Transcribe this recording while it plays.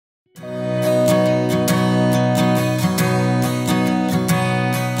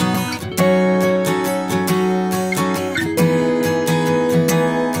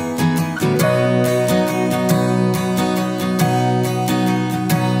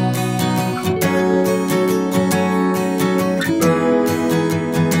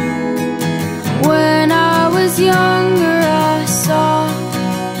was younger, I saw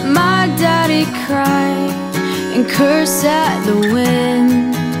my daddy cry and curse at the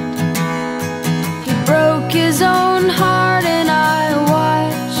wind. He broke his own heart and I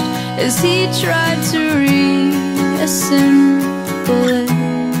watched as he tried to reassemble it.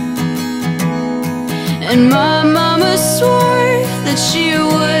 And my mama swore that she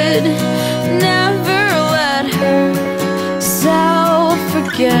would never let herself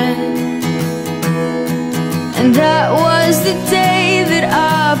forget. And that was the day that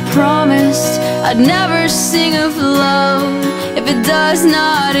I promised I'd never sing of love if it does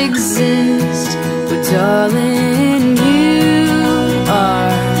not exist. But darling, you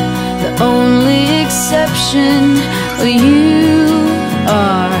are the only exception. Oh, you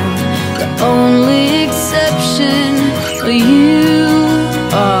are the only exception. Oh, you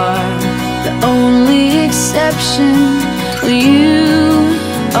are the only exception. Oh, you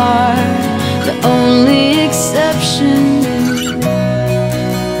are the only exception.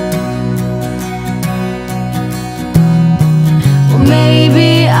 Well,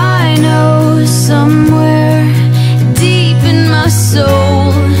 maybe I know somewhere deep in my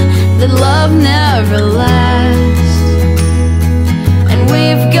soul that love never lasts, and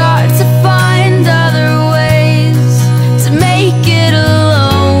we've got to find other ways to make it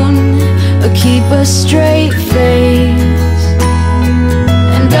alone or keep a straight face.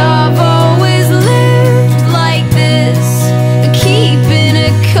 And I've always lived like this, keeping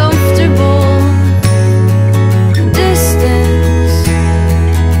a comfortable distance.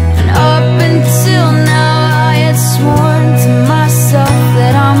 And up until now I had sworn to myself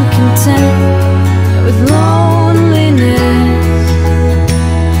that I'm content with loneliness,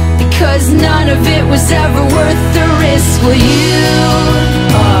 because none of it was ever worth the risk. Well, you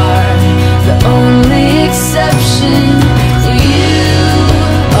are the only exception. You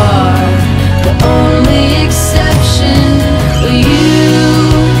are the only exception. You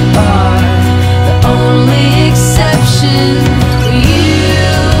are the only exception.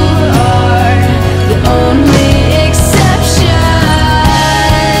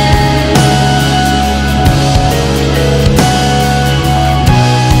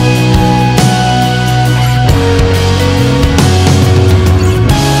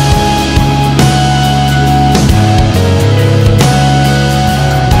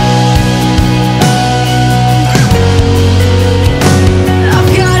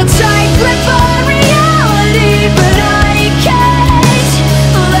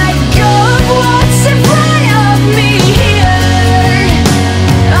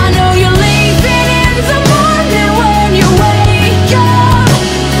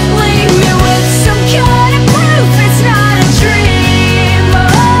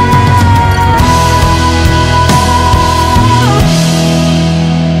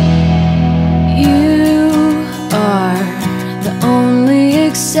 You are the only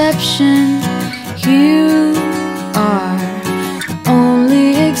exception. You are the only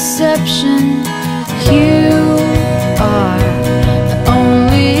exception.